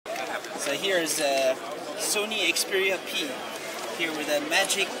here is a Sony Xperia P here with a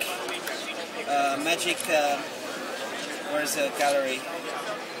magic where's the gallery?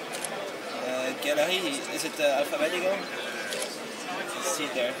 Gallery, is it alphabetical? Let's see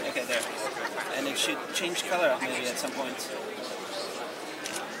it there, okay, there. And it should change color maybe at some point.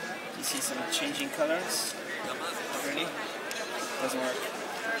 You see some changing colors? Not really? Doesn't work.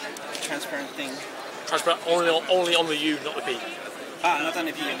 Transparent thing. Transparent only on the U, not the P. Ah, not on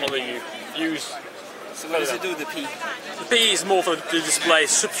the P. Okay. On the U. U's. So what does it do, the P? The P is more for the display,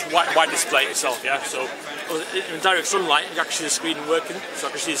 white display itself, yeah. So in direct sunlight, you can actually see the screen working. So I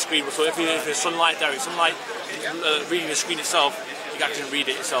can see the screen. So if there's sunlight, direct sunlight, reading the screen itself, you can actually read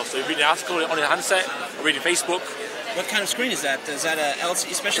it itself. So you're reading an article on your handset, or reading Facebook. What kind of screen is that? Is that a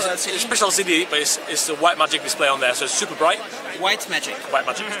LCD, special LCD? It's a special LCD, but it's a WhiteBright display on there, so it's super bright. WhiteBright.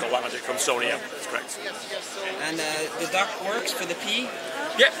 WhiteBright, it's called WhiteBright from Sony, yeah, that's correct. And the dock works for the P?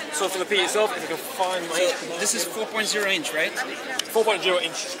 Yeah, so for the P itself, if you can find my... So this is 4.0 inch, right? 4.0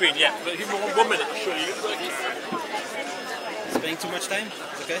 inch screen, yeah. But give me one minute, I'll show you. Spending too much time?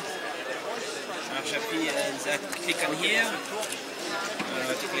 It's okay. Click on here.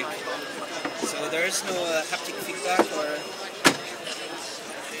 To click. So there is no haptic feedback or...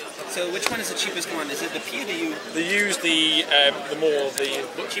 So which one is the cheapest one? Is it the P or the U? The U's the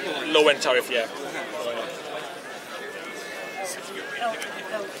cheaper one. Low end tariff, yeah.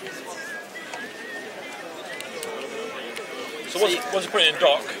 So once you put it in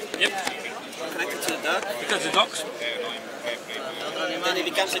dock, yep. Connected to the dock. Connected to the docks. And then it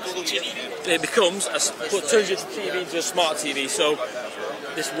becomes a Google TV. It becomes turns your TV into a smart TV. So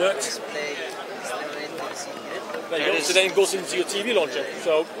this works. There you go. So then it goes into your TV launcher.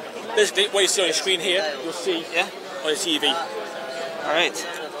 So basically, what you see on your screen here, you'll see on your TV. All right.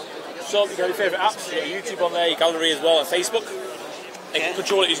 So you got your favourite apps. You got YouTube on there, your gallery as well, and Facebook. And you can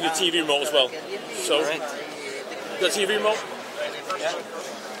control it using your TV remote as well. So you got a TV remote. Yeah.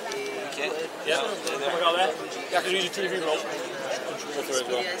 Okay. Yeah. Come on out there. You have to use your TV remote. Control through as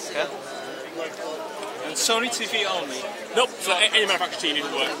well. Yeah. And Sony TV only? Nope. So any manufacturer TV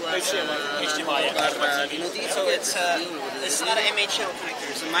will work. HDMI. Yeah. So it's not an MHL connector.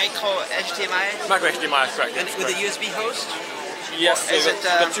 It's a micro HDMI. Micro HDMI, correct. And with a USB host? Yes. Is it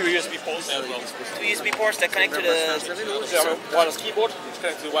got two USB ports there as well. Two USB ports that connect to the... So you have a wireless keyboard. It's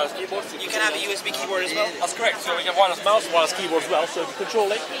connected to the wireless keyboard. So you can have a USB keyboard as well? That's correct. So you have wireless mouse, wireless keyboard as well. So you can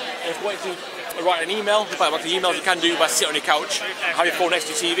control it. And if you want to write an email, if you want the email, you can do by sitting on your couch, have your phone next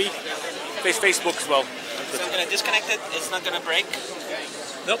to your TV, Facebook as well. So I'm going to disconnect it. It's not going to break?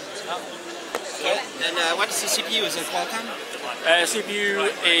 Nope. Okay. And what is the CPU? Is it Qualcomm? CPU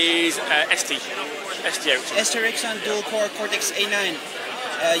is ST-Ericsson. ST-Ericsson dual-core Cortex A9.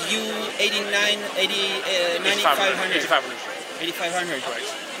 U89, 9500. 8500.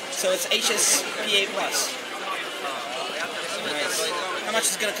 So it's HSPA+. Nice. How much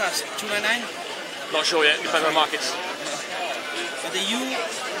is it going to cost? $299? Not sure yet. Depends on the markets. But the U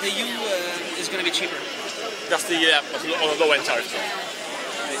is going to be cheaper. That's the on the low end tariff.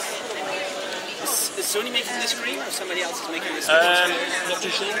 Is Sony making this screen or somebody else is making this screen? Not too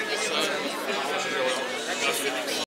sure.